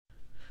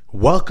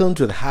Welcome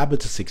to the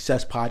Habits of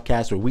Success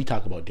podcast, where we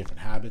talk about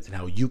different habits and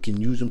how you can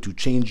use them to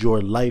change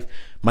your life.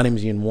 My name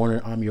is Ian Warner.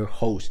 I'm your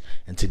host.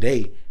 And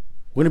today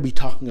we're going to be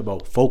talking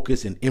about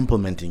focus and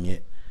implementing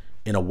it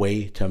in a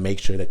way to make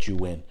sure that you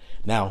win.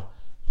 Now,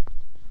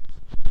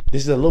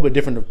 this is a little bit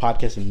different of a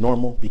podcast than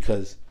normal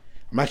because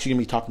I'm actually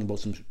going to be talking about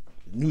some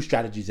new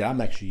strategies that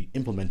I'm actually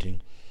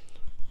implementing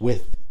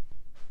with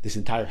this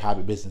entire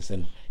habit business.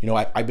 And,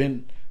 I've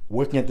been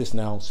working at this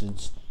now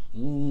since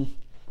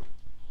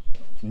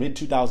mid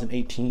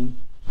 2018,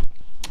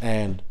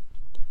 and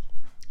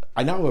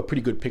I now have a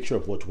pretty good picture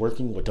of what's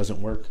working, what doesn't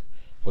work,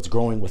 what's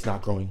growing, what's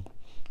not growing.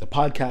 The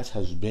podcast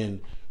has been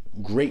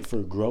great for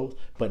growth,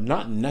 but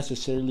not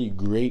necessarily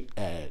great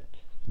at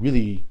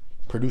really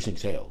producing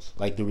sales.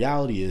 Like, the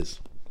reality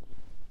is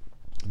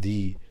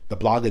the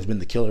blog has been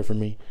the killer for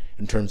me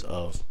in terms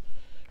of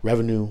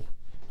revenue,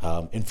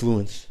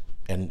 influence,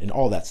 and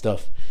all that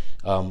stuff.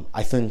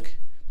 I think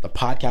the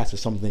podcast is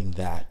something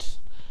that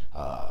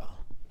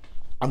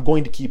I'm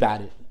going to keep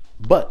at it,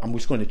 but I'm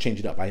just going to change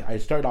it up. I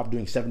started off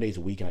doing 7 days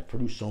a week, and I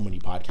produce so many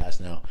podcasts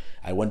now.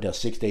 I went to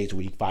 6 days a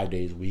week, 5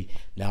 days a week.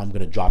 Now I'm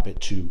going to drop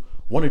it to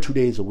 1 or 2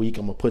 days a week.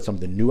 I'm going to put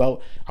something new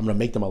out. I'm going to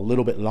make them a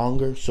little bit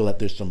longer so that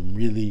there's some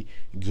really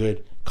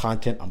good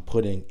content I'm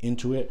putting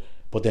into it.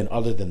 But then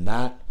other than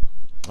that,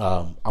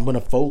 I'm going to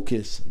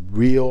focus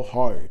real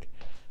hard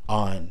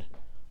on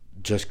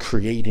just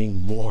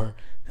creating more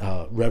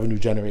revenue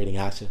generating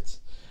assets.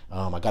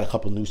 I got a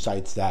couple new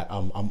sites that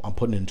I'm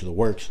putting into the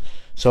works.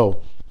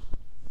 So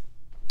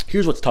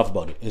here's what's tough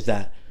about it is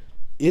that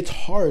it's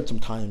hard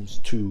sometimes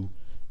to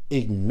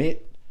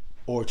admit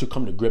or to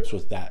come to grips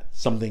with that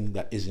something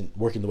that isn't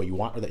working the way you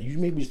want, or that you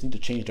maybe just need to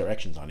change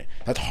directions on it.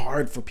 That's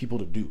hard for people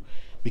to do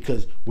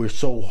because we're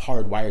so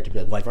hardwired to be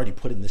like, well, I've already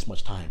put in this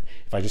much time.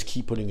 If I just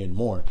keep putting in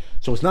more.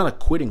 So it's not a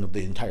quitting of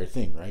the entire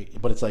thing, right?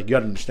 But it's like, you got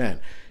to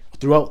understand,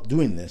 throughout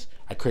doing this,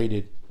 I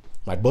created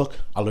my book,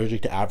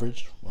 Allergic to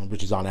Average,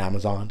 which is on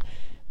Amazon.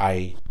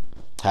 I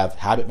have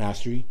Habit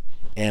Mastery,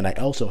 and I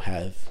also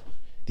have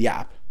the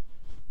app,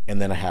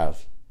 and then I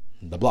have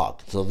the blog.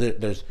 So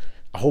there's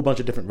a whole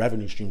bunch of different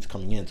revenue streams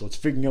coming in. So it's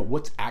figuring out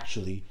what's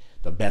actually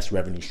the best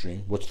revenue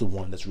stream, what's the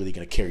one that's really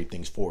going to carry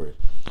things forward.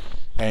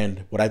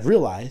 And what I've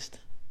realized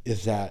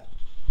is that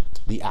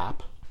the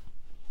app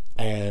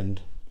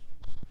and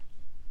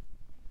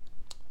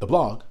the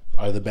blog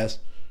are the best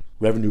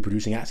revenue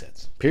producing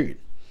assets, period.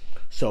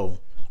 So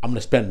I'm going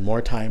to spend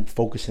more time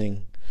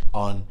focusing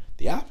on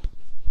the app,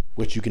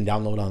 which you can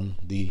download on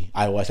the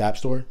iOS App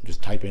Store.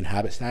 Just type in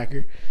Habit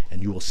Stacker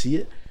and you will see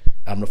it.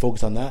 I'm going to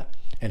focus on that.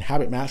 And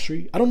Habit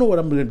Mastery, I don't know what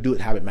I'm going to do with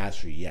Habit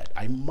Mastery yet.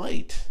 I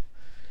might.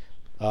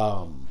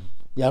 I'm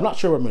not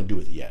sure what I'm going to do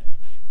with it yet.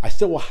 I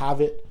still will have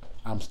it.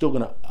 I'm still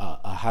going to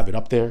have it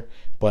up there,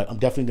 but I'm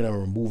definitely going to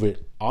remove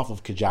it off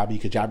of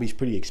Kajabi. Kajabi is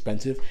pretty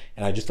expensive,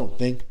 and I just don't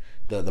think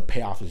the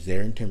payoff is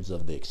there in terms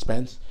of the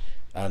expense.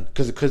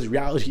 Because the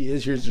reality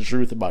is, here's the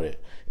truth about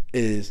it,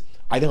 is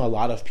I think a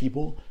lot of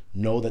people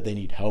know that they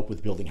need help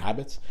with building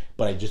habits,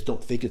 but I just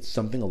don't think it's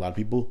something a lot of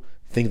people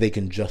think they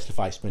can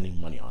justify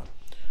spending money on.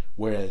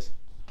 Whereas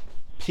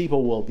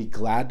people will be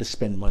glad to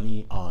spend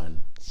money on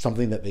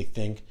something that they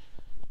think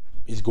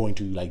is going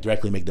to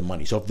directly make them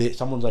money. So if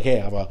someone's like, hey,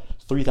 I have a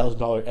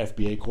 $3,000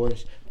 FBA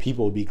course,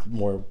 people would be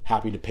more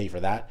happy to pay for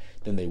that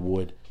than they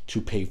would to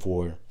pay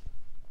for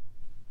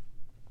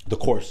the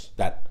course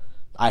that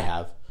I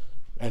have.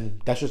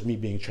 And that's just me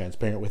being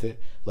transparent with it.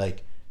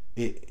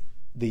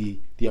 The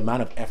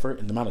amount of effort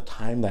and the amount of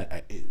time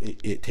that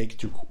it takes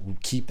to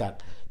keep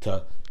that,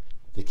 to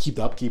keep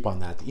the upkeep on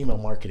that, the email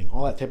marketing,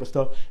 all that type of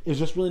stuff is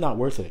just really not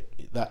worth it.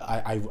 That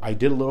I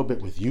did a little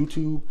bit with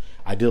YouTube.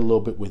 I did a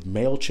little bit with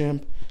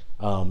MailChimp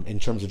in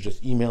terms of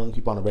just emailing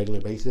people on a regular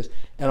basis.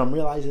 And I'm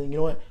realizing,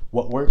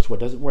 what works, what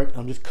doesn't work.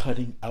 I'm just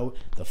cutting out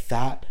the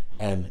fat.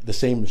 And the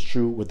same is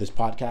true with this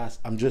podcast.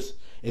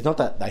 It's not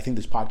that I think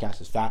this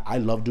podcast is fat. I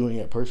love doing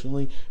it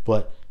personally,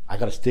 but I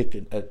got to stick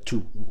to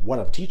what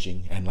I'm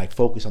teaching and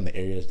focus on the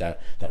areas that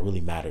really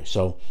matter.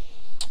 So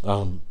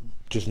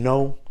just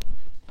know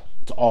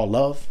it's all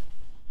love.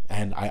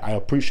 And I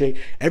appreciate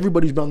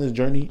everybody's been on this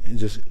journey and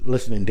just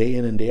listening day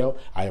in and day out.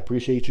 I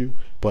appreciate you,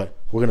 but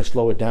we're going to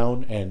slow it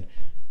down. And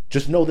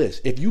just know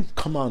this, if you've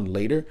come on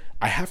later,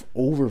 I have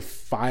over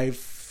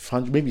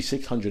 500, maybe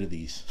 600 of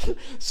these.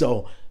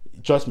 So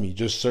trust me,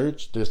 just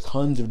search. There's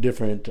tons of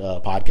different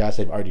podcasts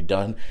I've already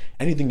done.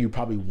 Anything you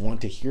probably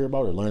want to hear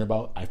about or learn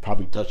about, I've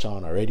probably touched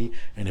on already.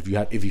 And if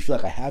you feel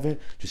like I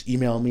haven't, just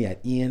email me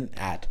at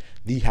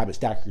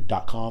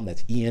ian@thehabitstacker.com.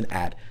 That's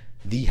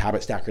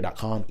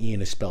ian@thehabitstacker.com.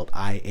 Ian is spelled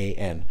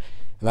IAN.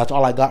 And that's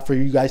all I got for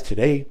you guys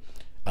today.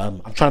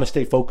 I'm trying to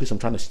stay focused. I'm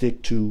trying to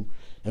stick to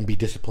and be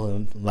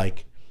disciplined,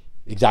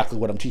 exactly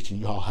what I'm teaching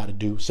you all how to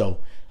do. So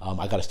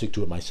I got to stick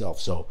to it myself.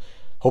 So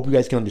hope you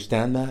guys can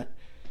understand that.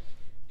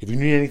 If you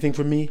need anything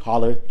from me,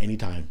 holler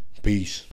anytime. Peace.